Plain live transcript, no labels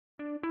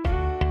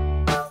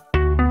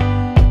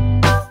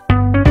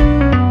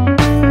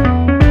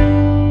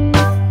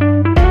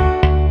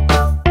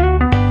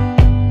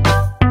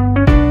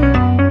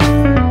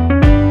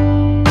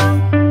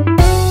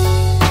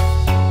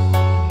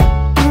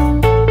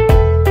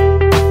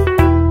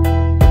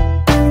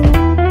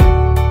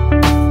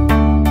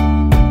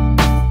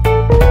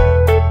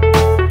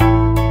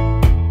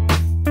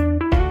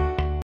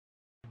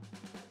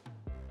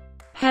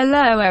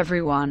Hello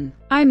everyone,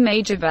 I'm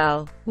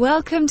Majovel.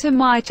 Welcome to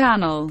my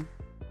channel.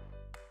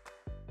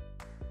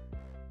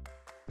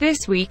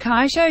 This week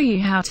I show you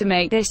how to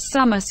make this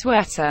summer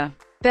sweater.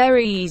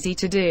 Very easy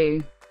to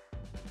do.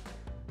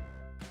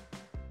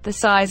 The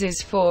size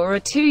is for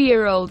a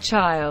 2-year-old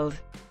child.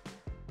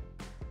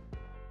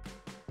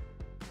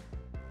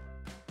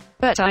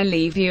 But I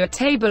leave you a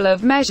table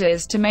of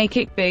measures to make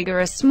it bigger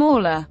or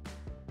smaller.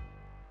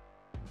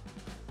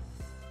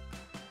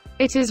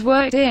 It is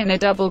worked in a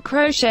double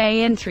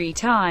crochet in 3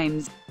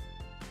 times.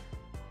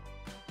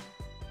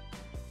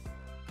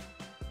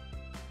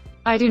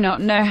 I do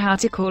not know how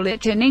to call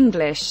it in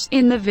English.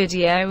 In the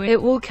video it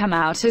will come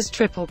out as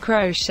triple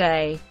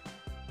crochet.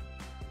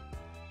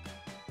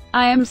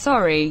 I am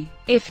sorry,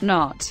 if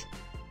not.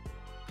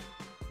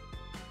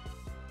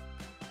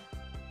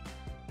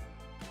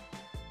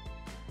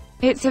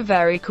 It's a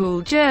very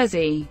cool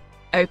jersey.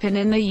 Open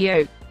in the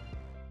yoke.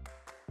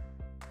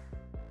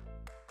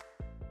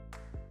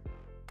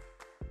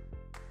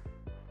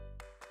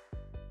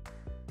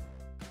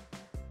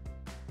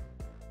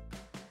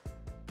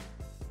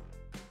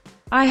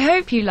 I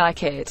hope you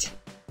like it.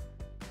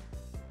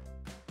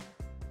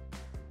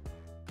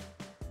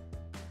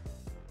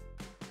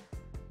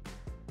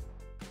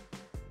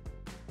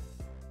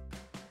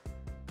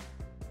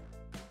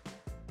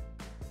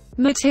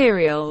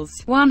 Materials: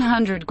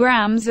 100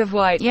 grams of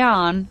white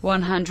yarn,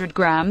 100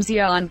 grams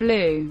yarn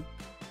blue.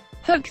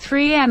 Hook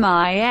 3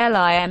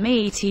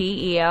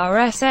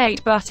 millimeters,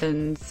 8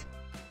 buttons.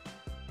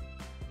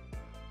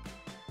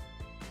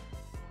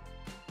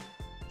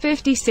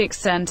 56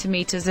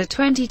 centimeters or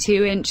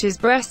 22 inches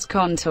breast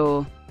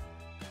contour.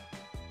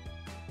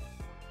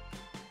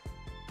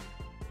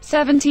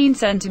 17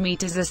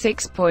 centimeters or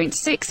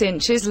 6.6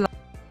 inches long.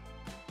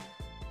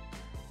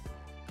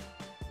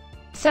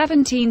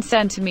 17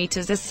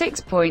 centimeters or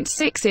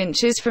 6.6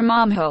 inches from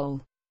armhole.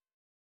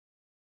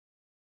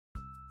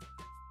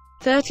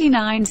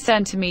 39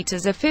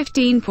 centimeters or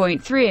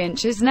 15.3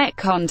 inches neck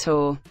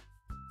contour.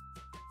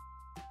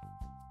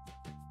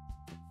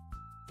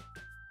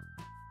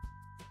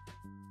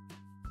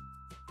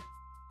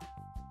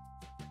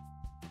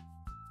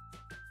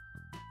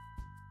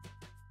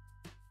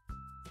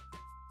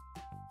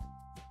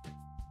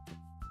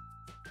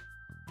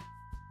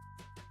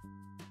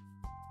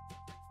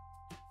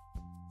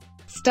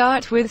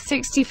 Start with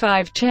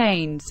 65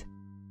 chains.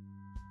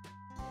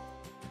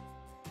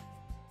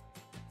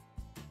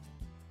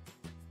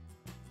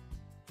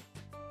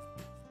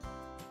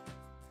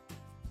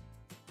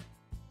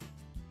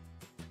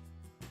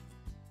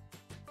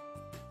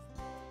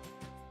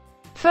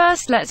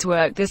 First let's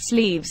work the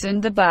sleeves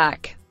and the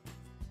back.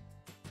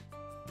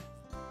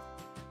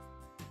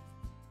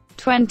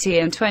 20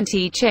 and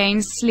 20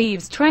 chains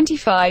sleeves,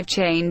 25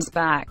 chains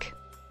back.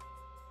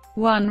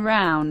 1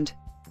 round.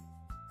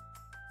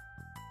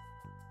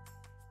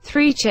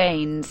 3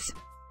 chains.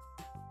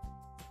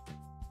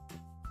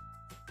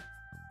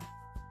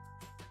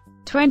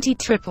 20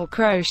 triple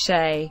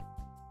crochet.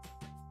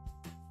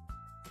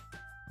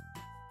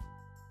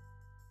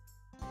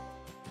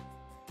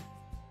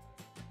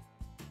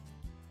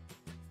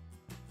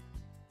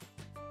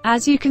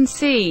 As you can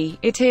see,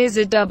 it is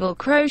a double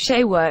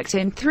crochet worked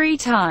in 3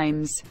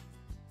 times.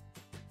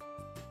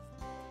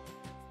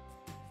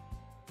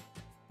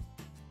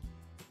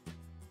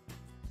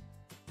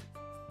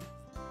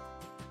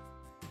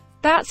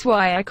 That's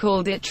why I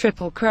called it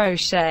triple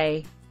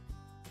crochet.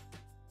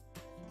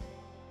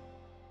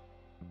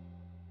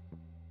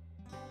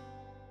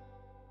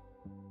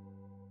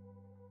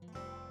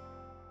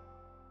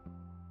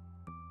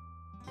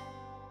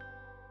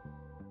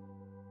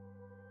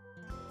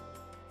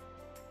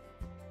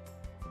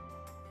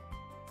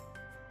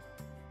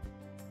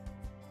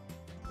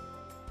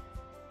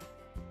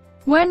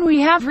 When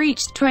we have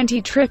reached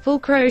 20 triple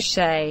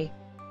crochet,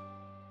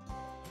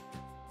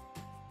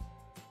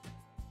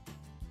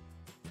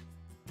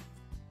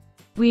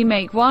 we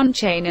make 1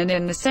 chain and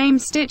in the same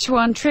stitch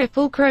 1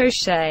 triple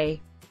crochet.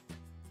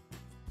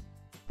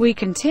 We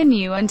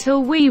continue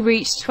until we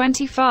reach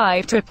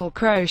 25 triple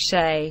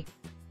crochet.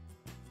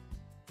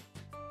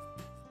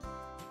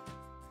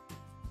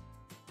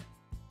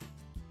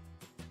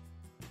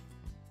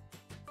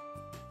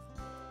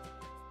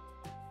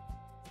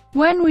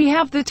 When we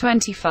have the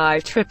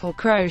 25 triple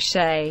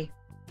crochet,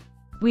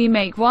 we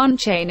make 1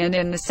 chain and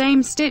in the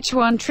same stitch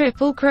 1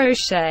 triple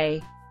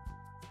crochet.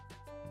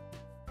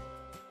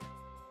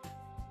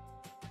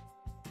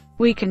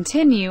 We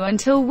continue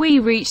until we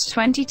reach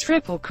 20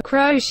 triple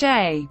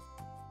crochet.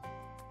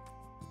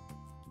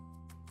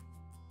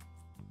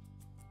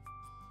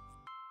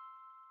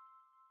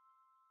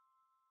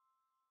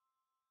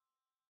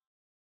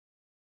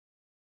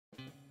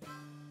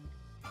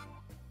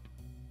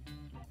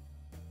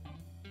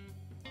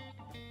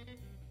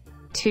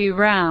 2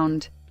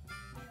 round,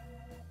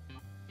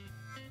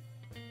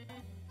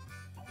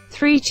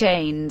 3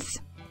 chains,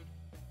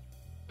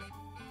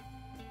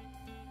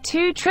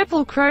 2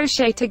 triple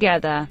crochet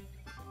together,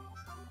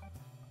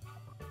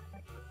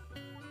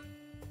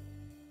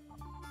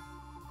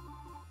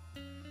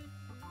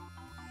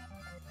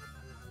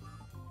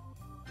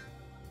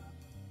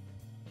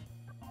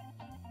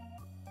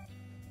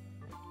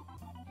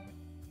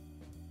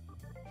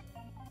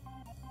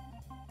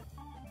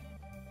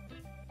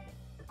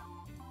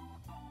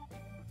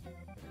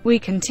 we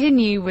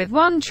continue with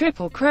 1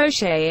 triple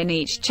crochet in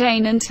each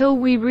chain until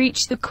we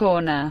reach the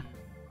corner.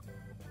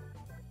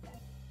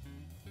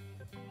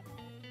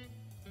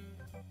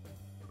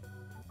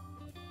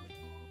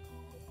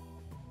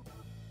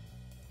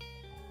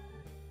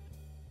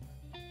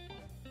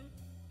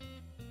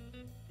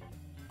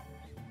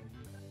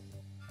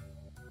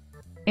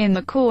 In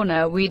the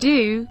corner we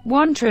do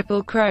 1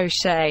 triple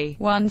crochet,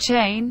 1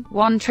 chain,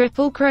 1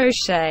 triple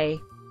crochet.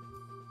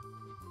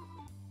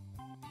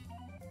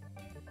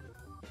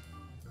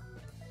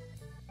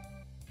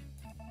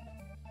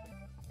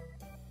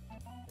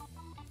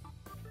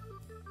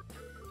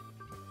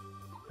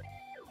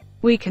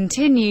 We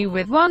continue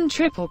with 1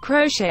 triple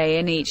crochet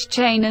in each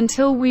chain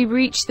until we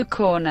reach the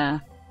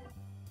corner.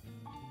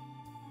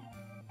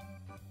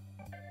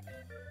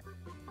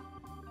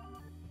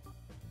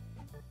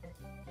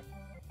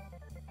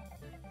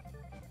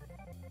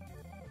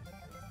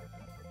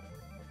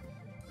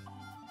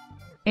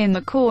 In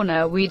the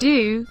corner we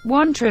do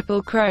 1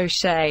 triple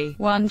crochet,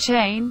 1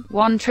 chain,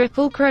 1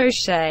 triple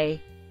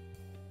crochet.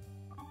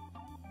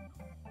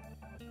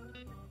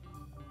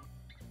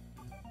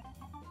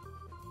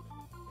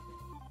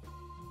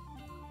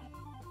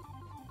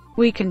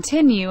 We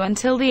continue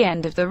until the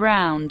end of the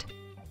round.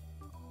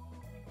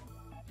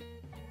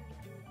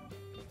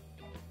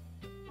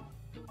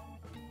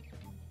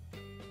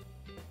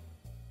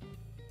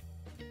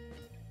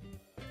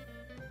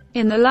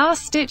 In the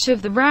last stitch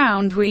of the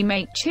round we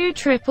make 2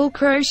 triple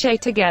crochet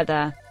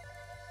together.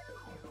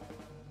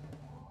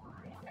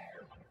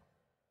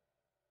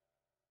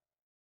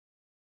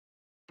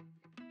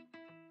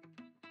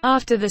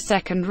 After the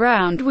second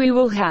round we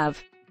will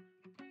have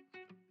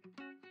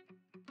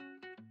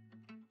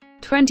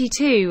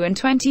 22 and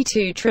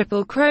 22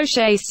 triple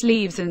crochet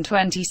sleeves and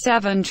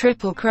 27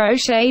 triple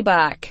crochet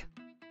back.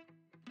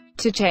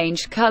 To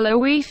change color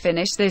we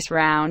finish this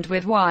round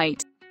with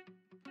white.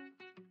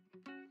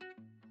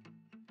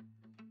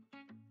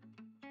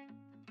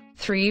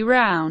 3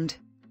 round,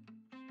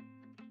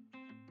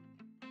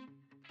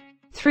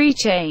 3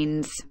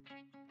 chains,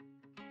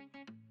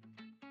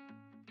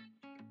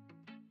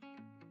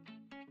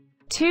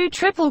 2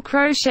 triple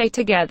crochet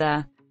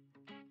together,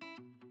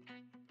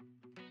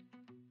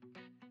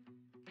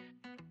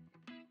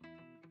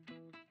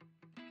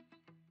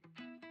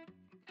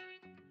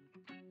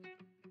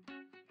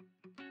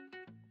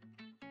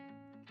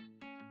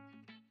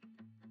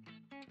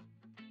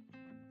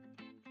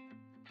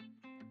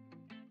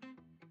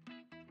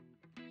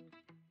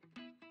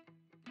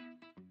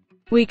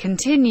 we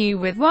continue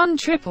with 1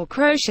 triple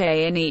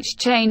crochet in each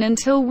chain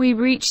until we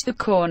reach the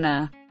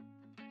corner.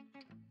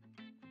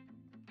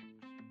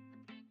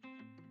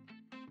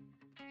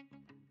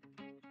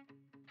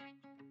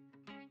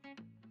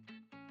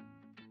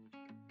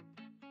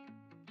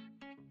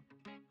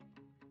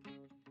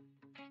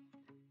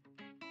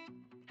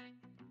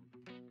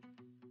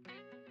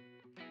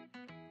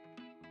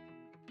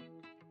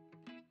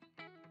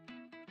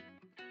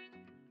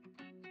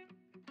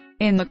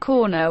 In the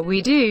corner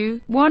we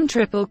do 1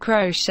 triple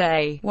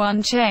crochet,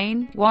 1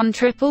 chain, 1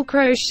 triple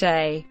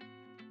crochet.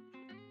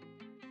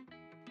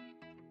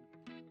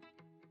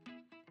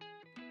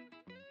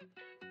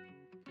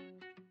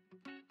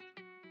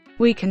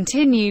 We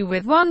continue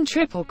with 1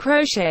 triple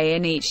crochet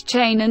in each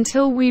chain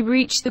until we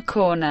reach the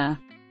corner.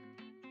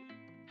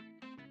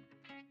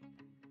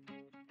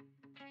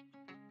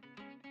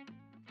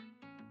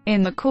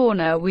 In the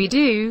corner we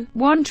do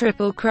 1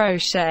 triple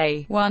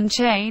crochet, 1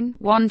 chain,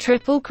 1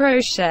 triple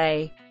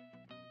crochet.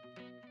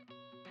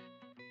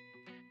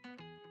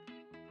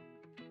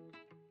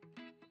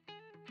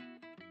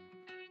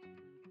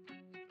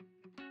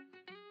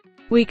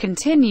 We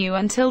continue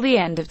until the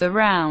end of the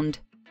round.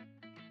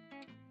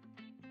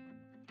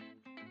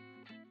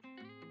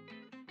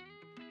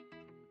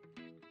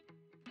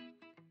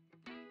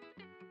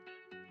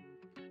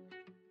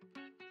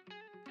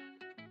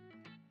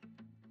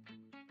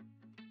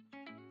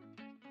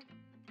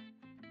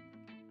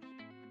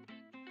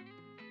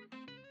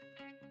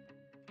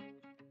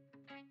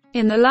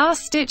 In the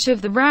last stitch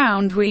of the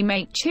round we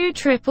make 2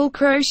 triple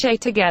crochet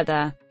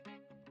together.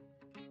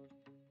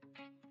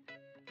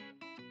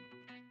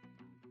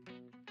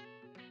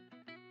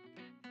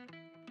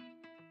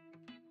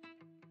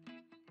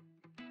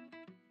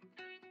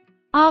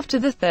 After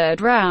the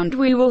third round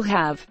we will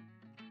have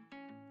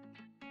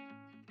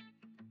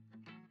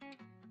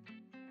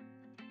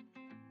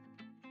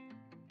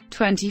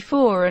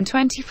 24 and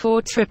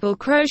 24 triple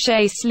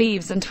crochet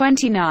sleeves and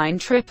 29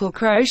 triple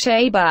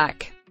crochet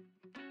back.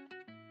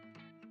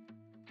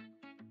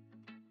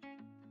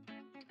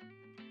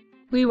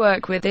 We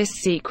work with this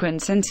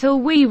sequence until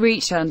we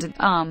reach under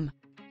the arm.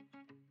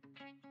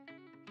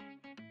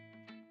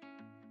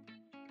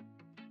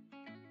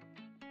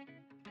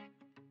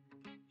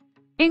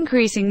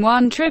 Increasing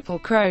 1 triple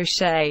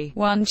crochet,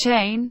 1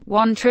 chain,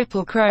 1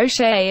 triple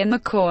crochet in the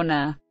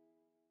corner.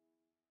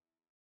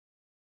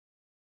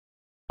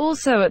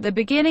 Also at the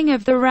beginning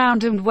of the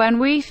round, and when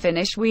we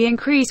finish we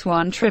increase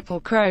 1 triple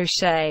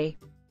crochet.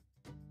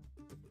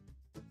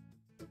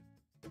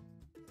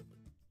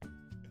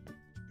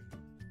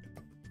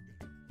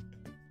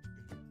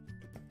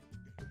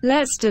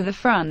 Let's do the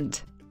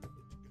front.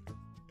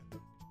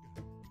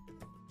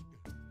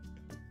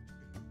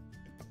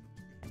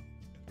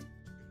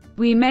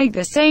 We make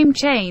the same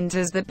chains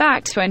as the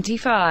back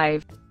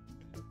 25.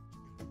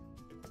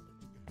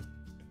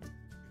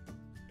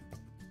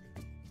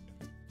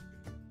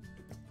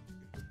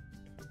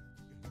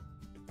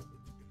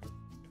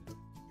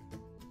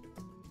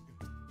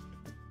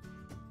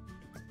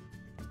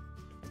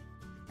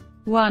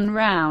 One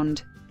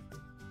round.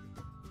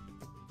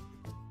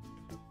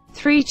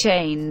 3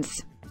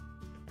 chains.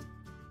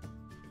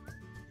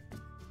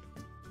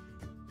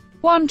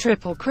 1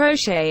 triple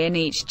crochet in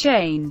each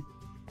chain.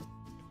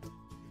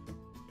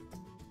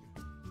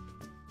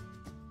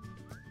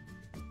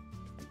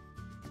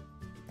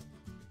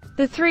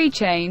 The 3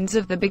 chains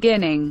of the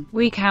beginning,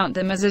 we count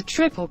them as a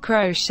triple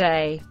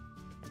crochet.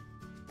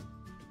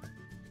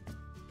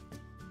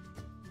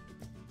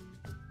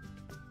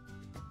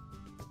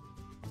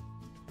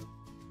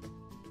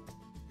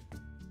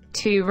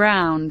 Two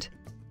round.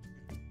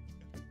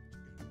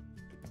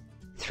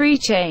 3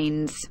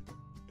 chains.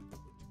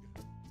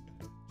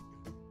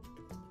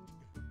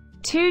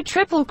 2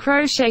 triple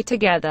crochet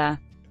together.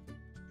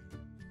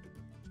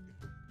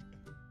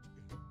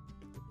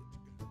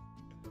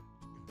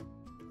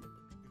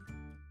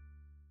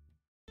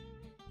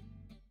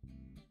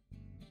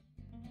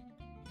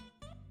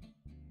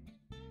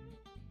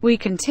 We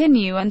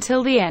continue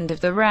until the end of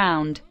the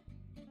round.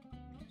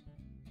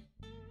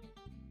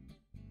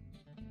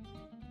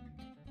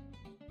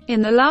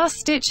 In the last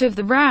stitch of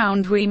the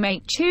round we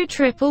make 2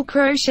 triple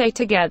crochet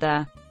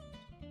together.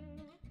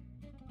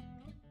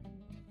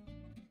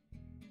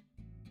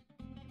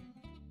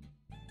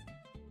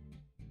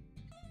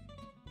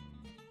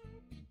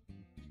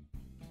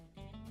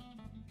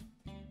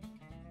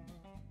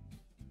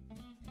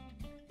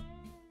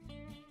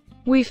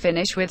 We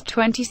finish with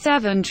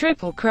 27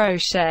 triple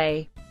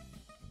crochet.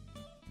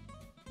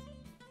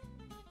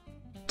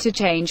 To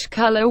change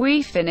color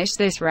we finish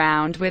this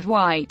round with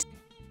white.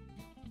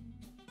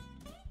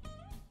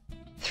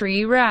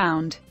 3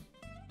 round.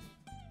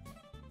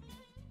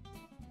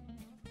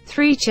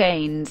 3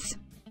 chains.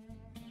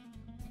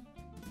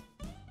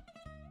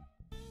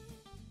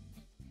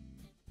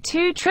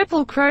 2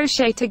 triple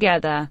crochet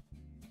together.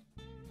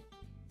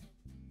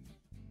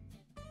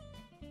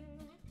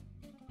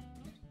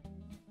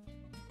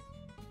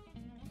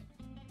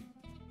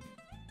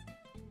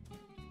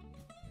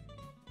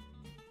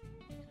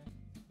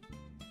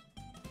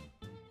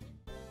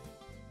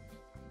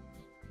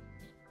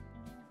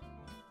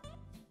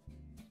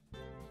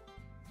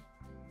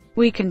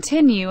 We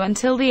continue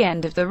until the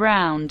end of the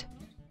round.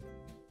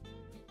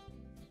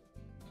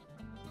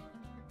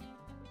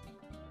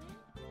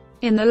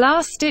 In the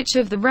last stitch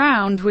of the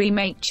round we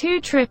make 2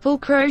 triple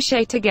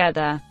crochet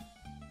together.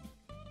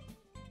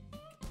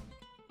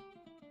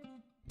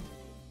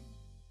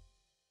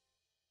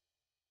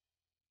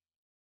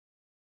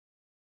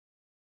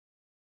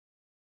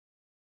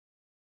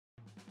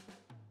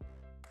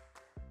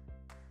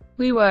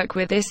 We work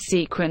with this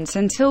sequence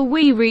until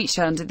we reach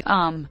under the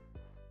arm.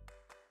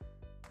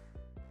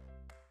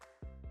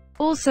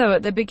 Also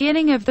at the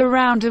beginning of the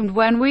round, and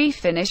when we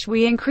finish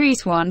we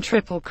increase 1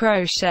 triple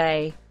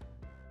crochet.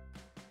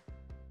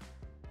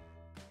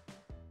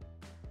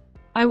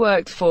 I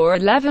worked for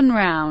 11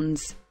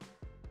 rounds.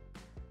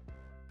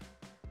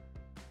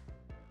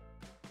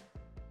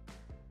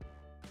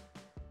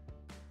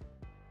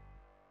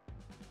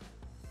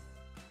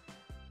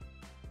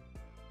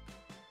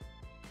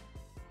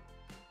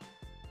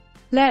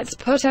 Let's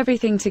put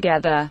everything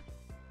together.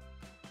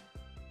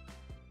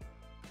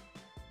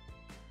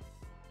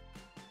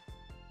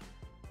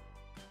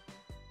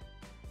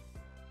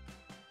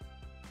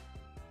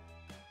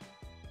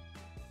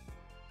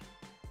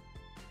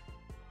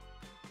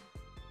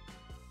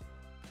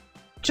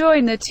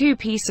 Join the 2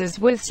 pieces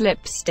with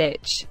slip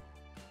stitch.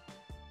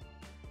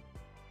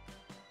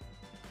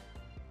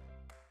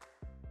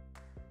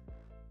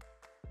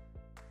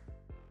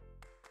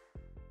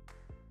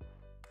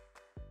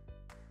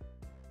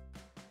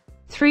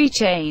 Three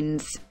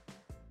chains.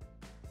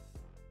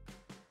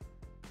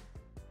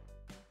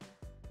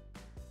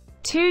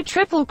 2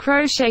 triple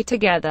crochet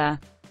together.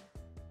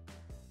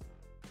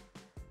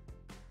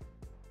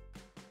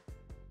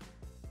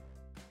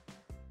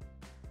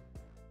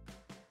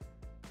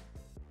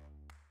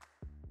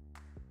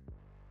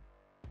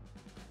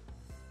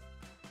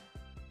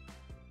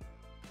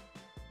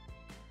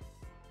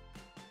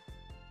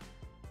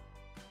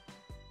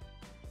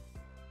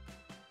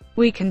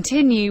 We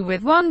continue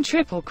with 1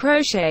 triple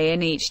crochet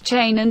in each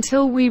chain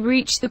until we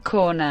reach the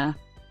corner.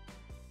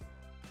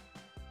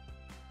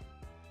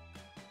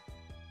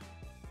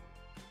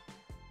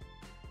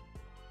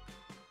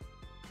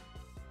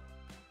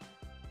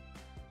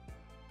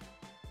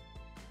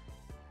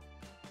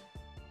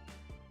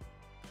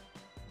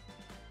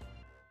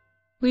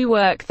 We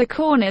work the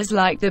corners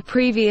like the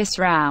previous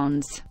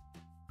rounds.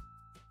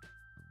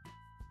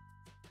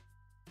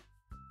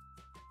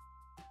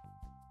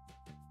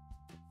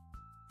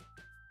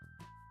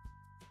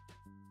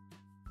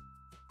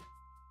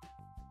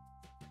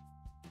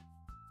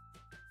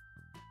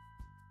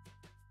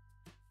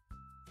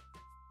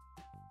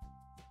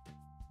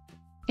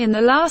 In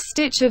the last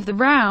stitch of the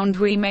round,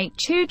 we make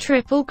 2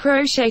 triple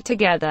crochet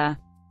together.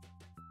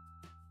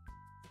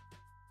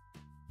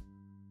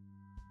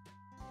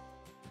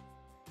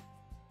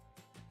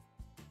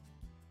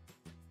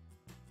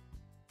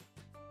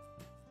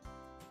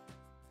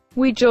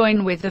 We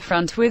join with the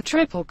front with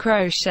triple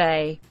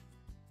crochet.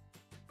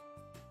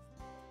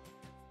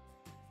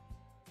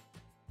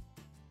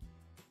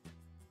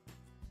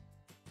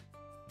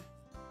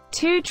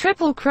 Two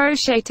triple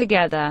crochet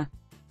together.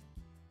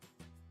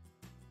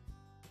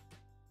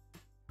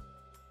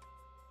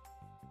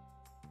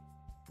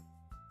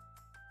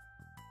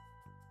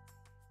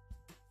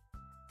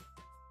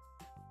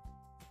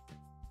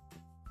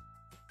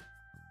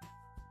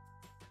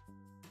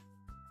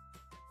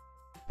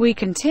 We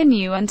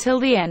continue until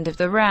the end of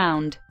the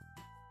round.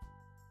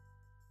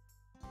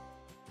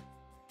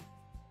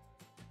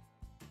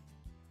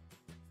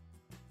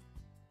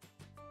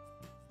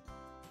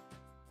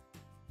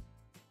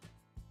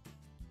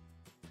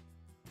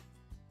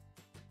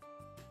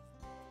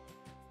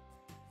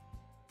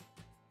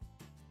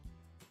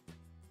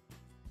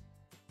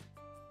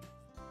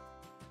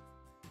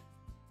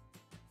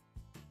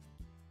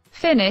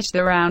 Finish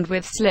the round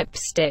with slip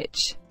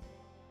stitch.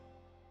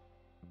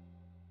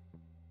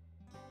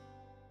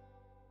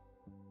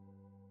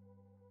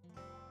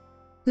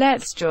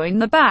 Let's join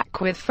the back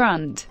with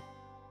front.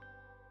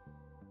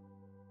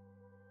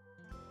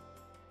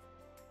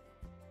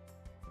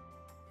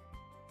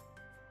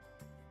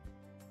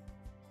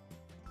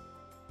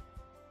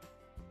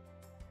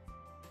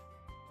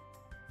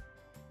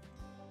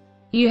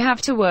 You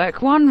have to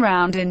work 1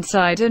 round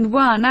inside and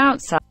 1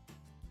 outside.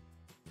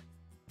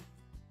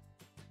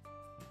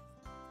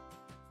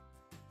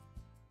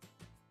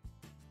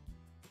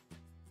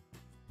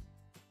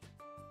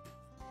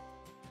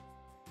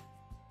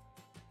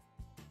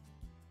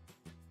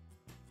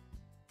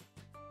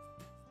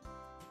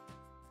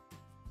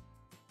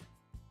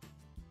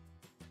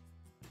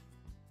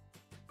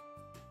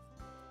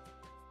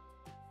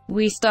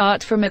 We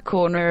start from a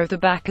corner of the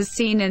back as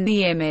seen in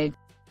the image.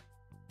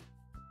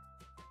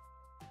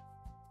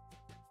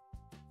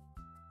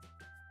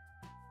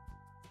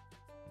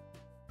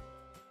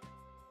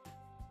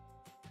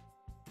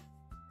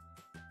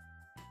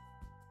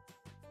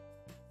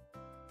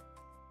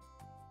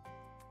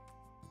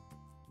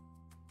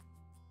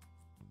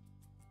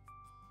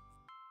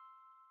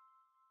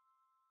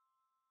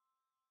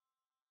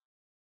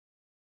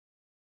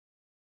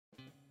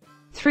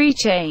 Three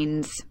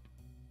chains.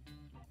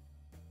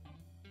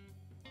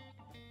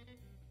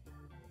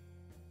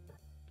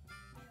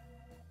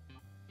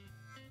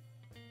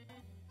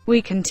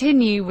 We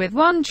continue with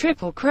 1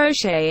 triple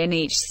crochet in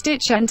each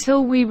stitch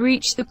until we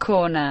reach the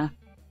corner.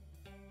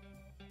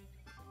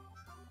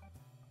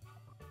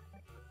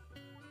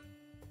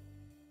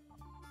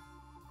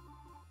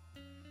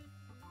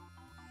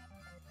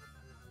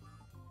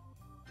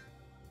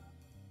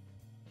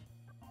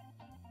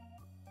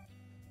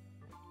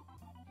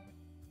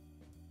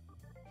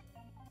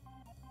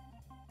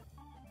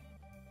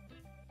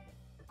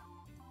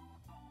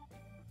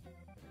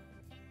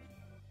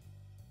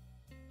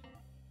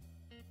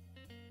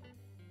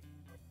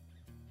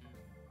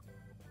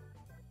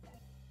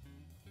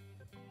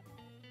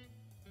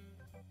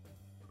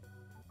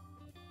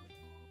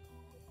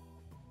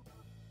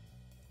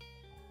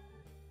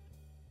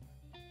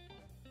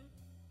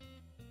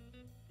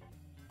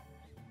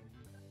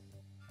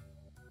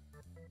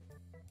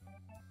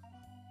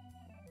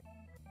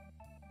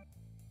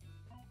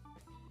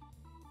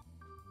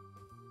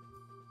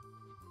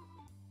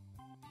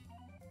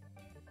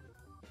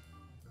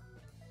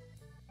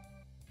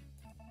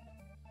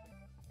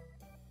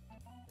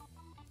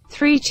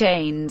 Three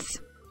chains.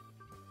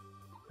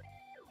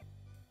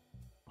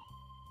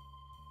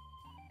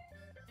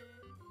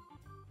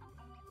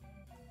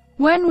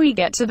 When we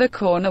get to the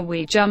corner,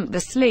 we jump the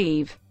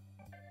sleeve.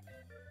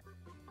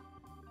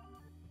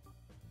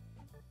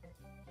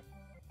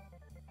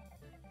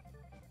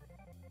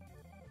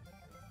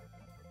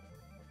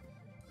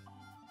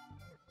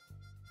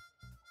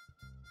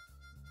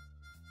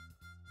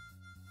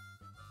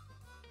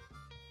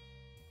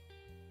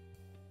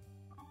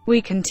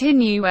 We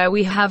continue where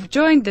we have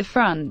joined the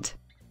front.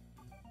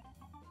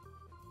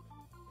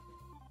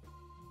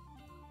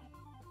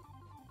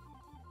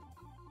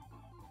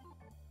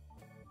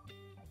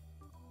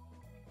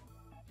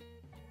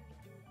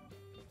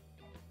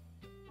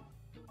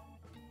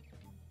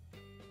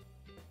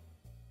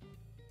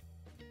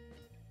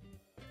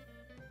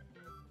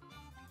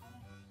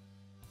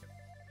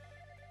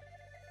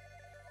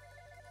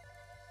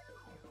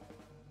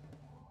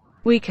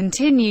 We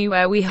continue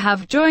where we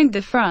have joined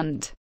the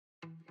front.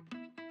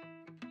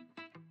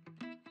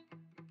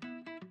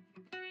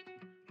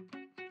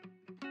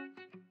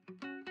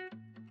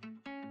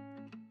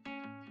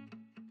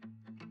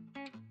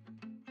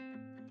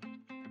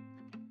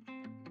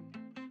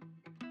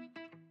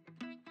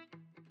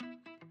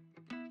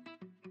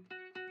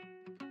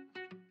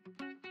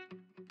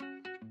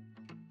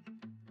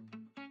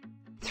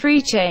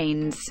 Three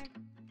chains.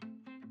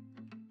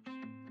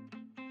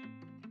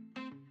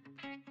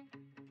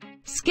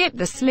 Skip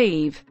the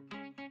sleeve.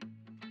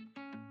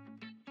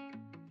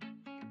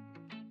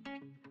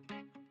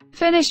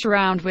 Finish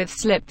round with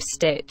slip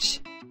stitch.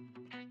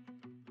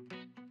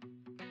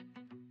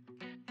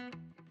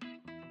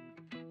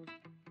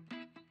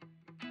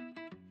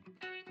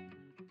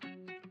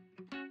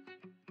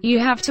 You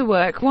have to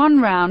work one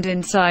round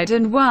inside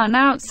and one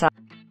outside.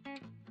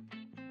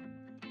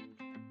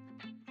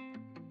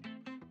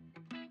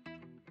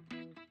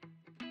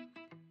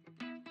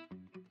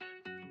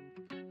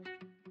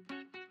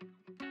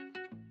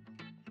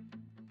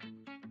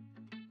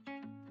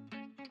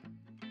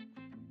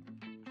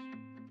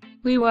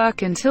 We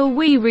work until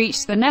we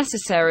reach the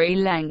necessary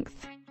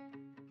length.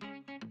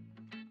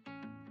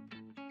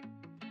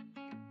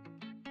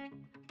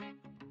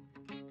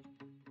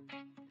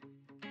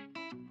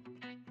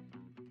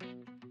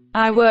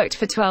 I worked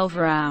for 12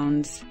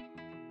 rounds.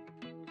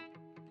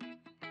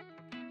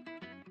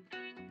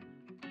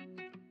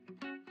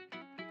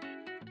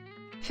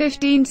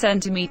 (15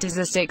 centimeters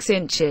or 6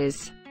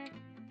 inches).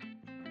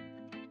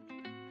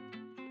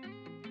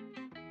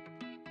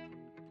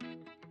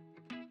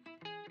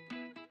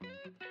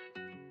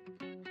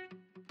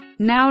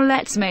 Now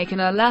let's make an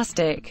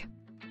elastic.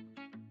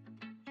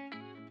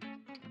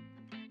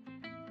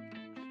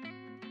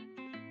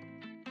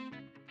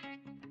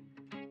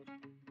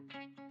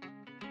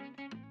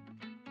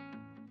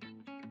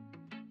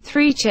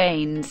 Three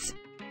chains.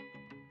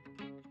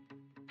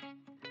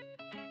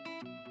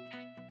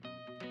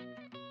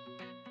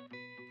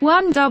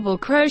 One double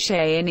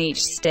crochet in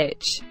each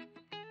stitch.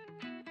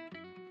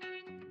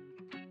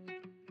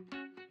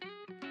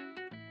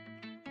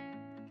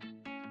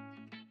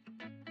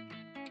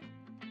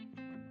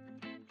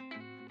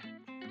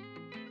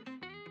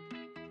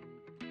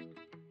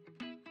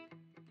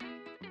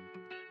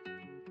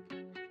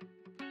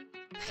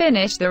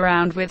 Finish the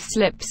round with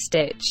slip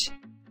stitch.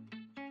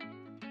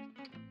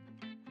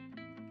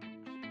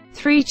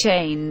 Three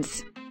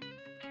chains.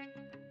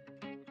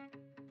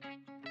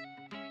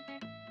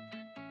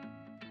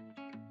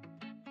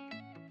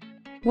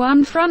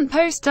 One front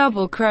post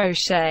double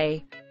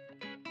crochet.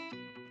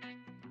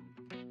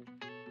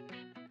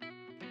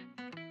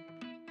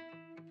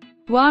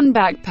 One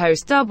back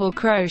post double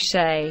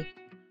crochet.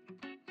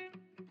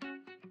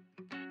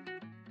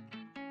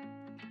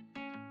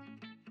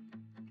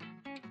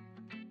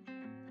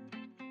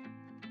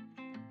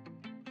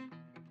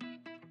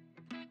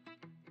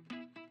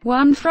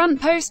 One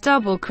front post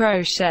double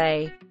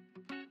crochet.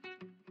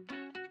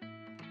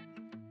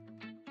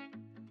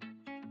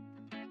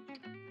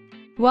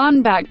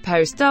 One back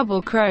post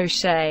double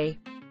crochet.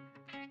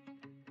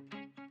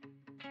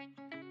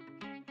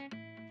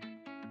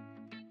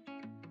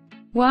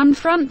 One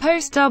front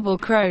post double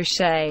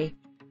crochet.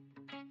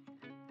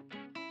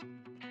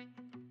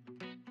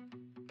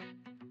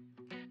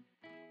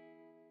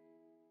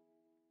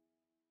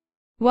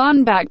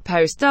 One back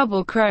post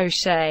double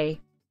crochet.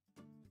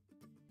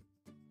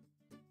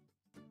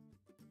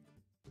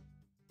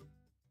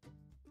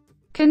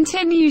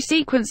 Continue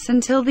sequence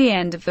until the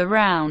end of the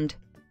round.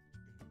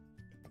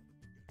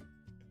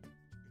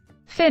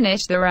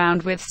 Finish the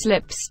round with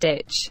slip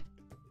stitch.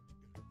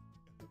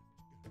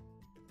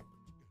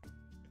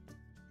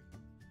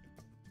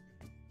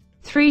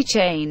 Three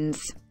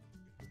chains.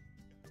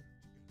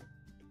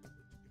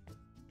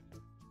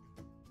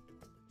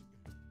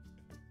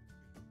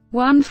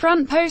 One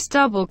front post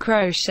double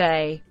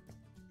crochet.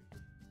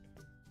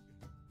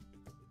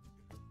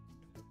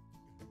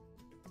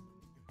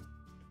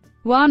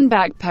 One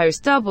back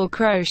post double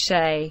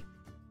crochet.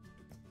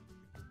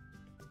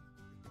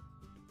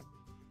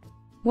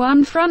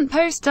 One front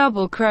post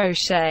double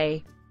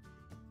crochet.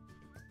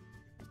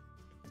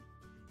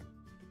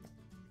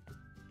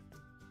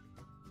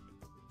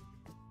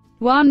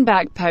 One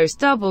back post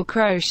double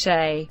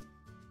crochet.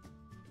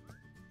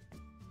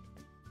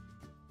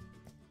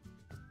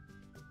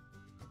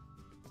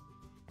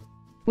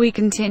 We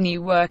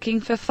continue working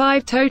for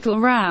 5 total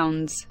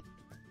rounds.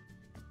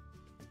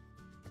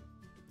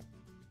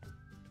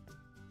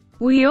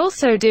 We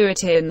also do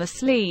it in the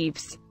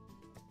sleeves.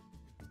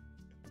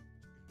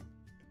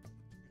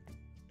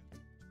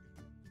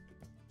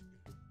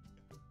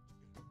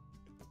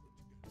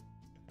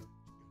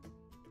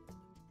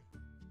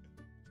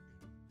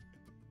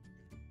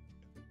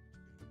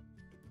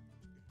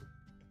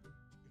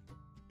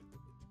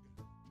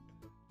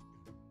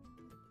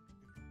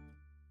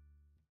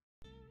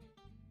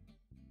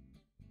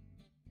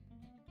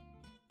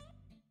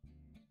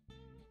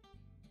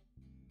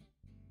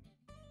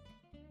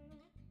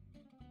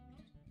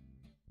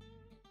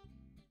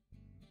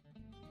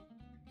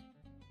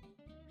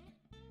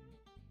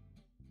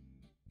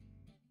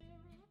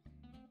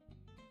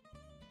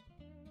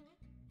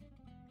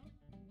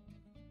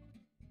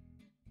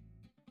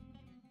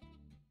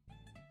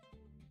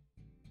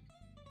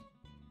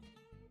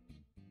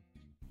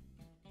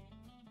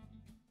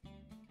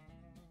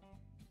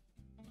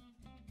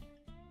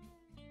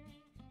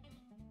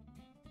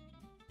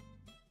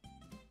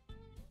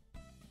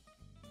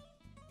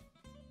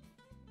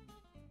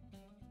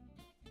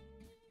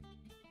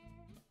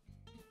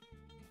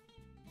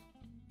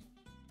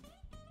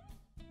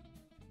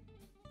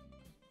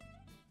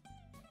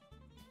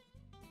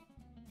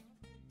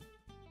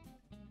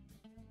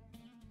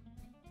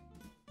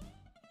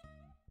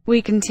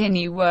 We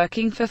continue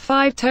working for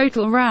 5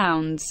 total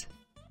rounds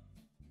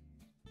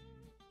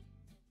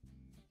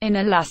in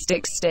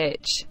elastic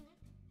stitch.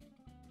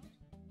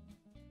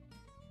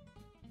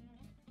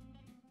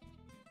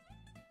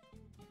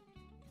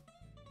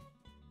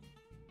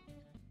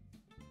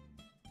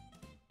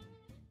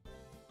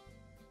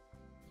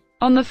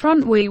 On the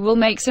front we will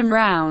make some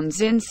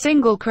rounds in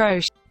single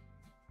crochet.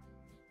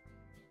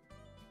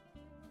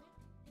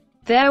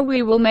 There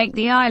we will make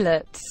the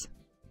eyelets.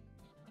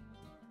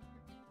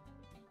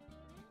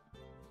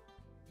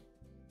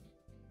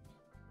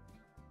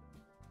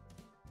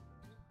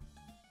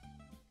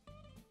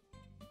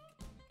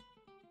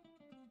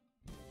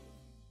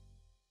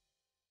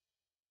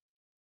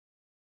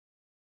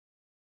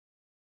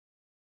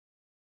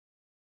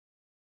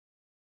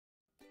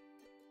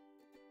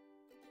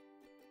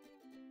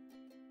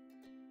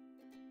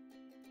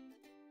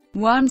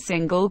 One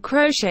single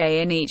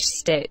crochet in each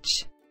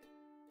stitch.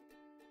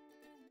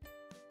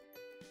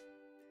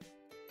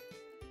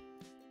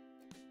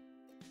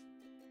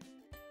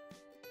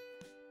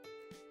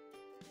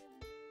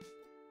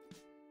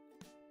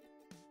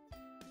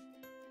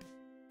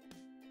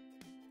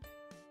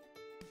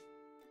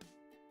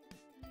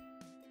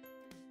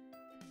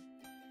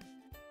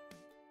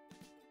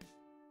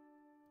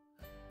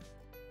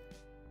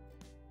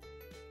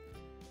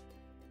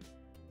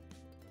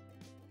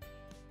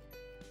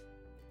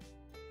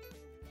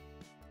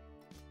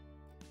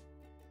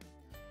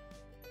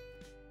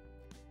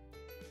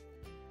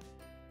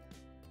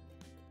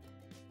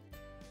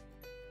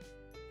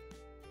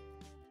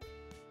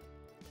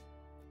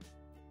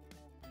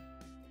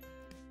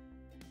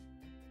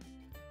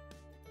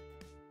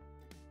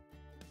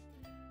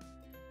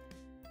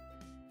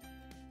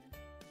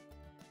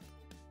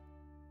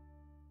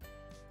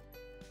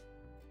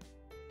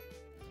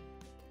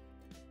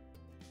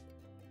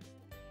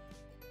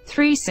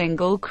 Three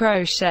single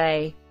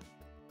crochet.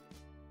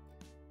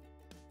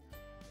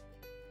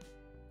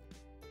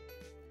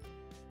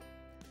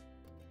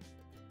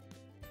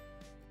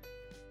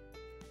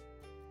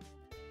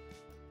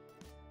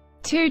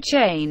 Two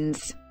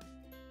chains.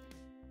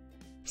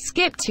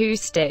 Skip 2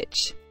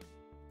 stitch.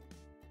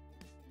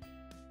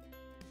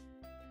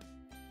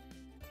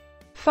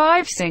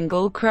 5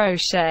 single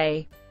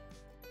crochet.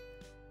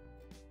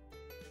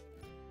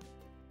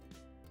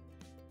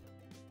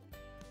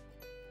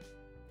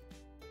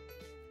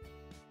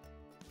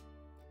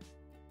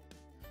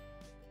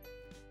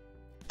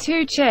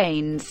 Two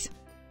chains.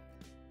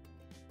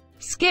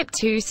 Skip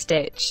 2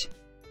 stitch.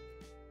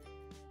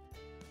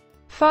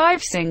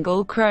 5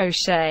 single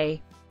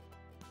crochet.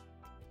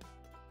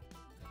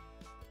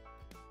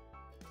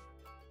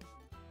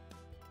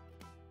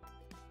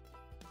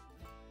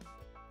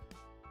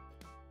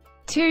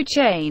 Two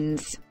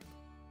chains.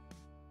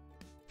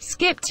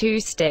 Skip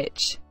 2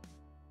 stitch.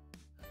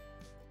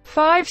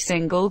 5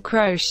 single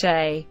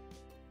crochet.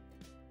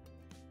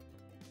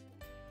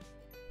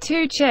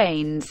 Two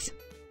chains.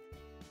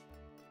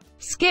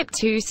 Skip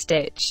 2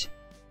 stitch.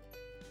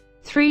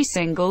 3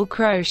 single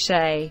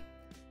crochet.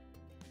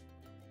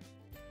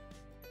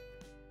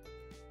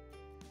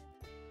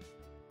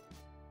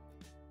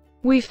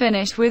 We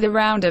finish with a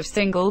round of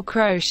single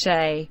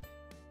crochet.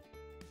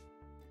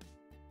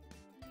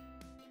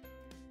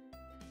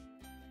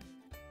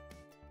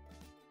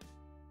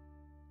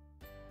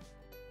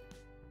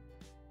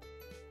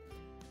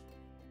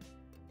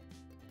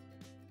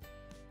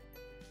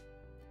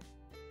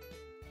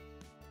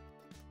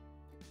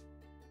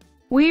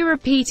 We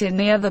repeat in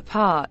the other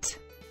part.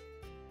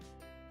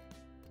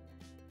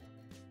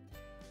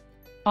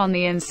 On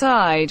the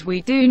inside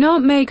we do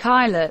not make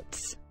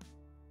eyelets.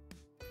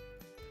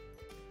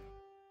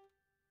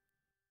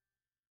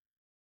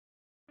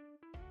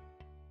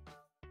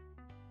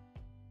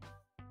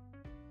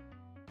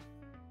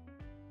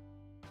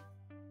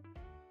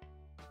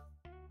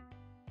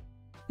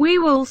 We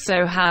will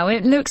show how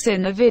it looks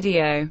in the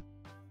video.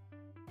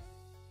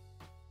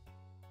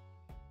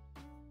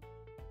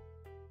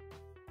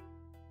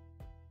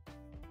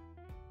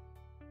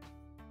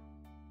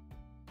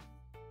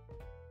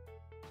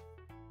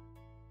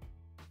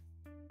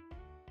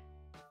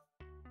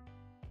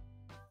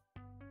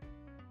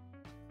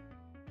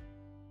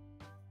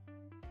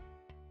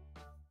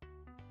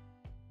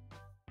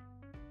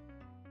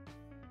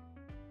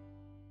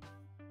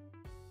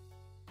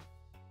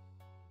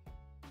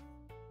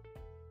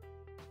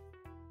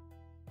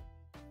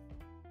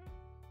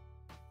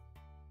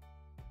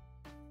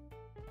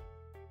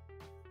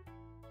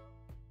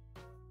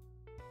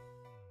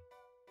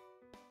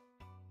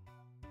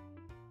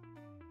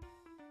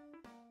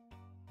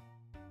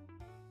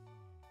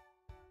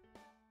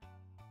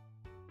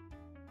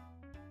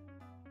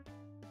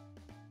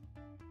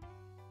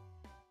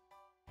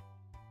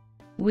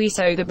 We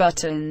sew the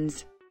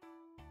buttons.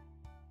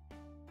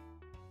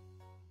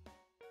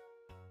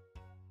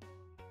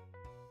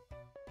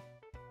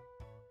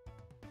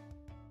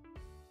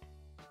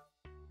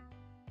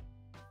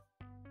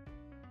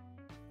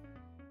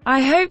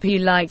 I hope you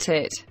liked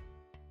it.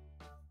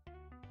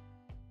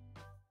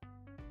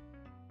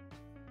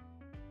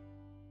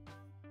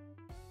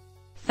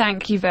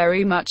 Thank you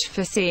very much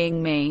for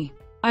seeing me.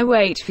 I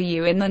wait for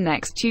you in the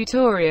next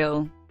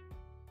tutorial.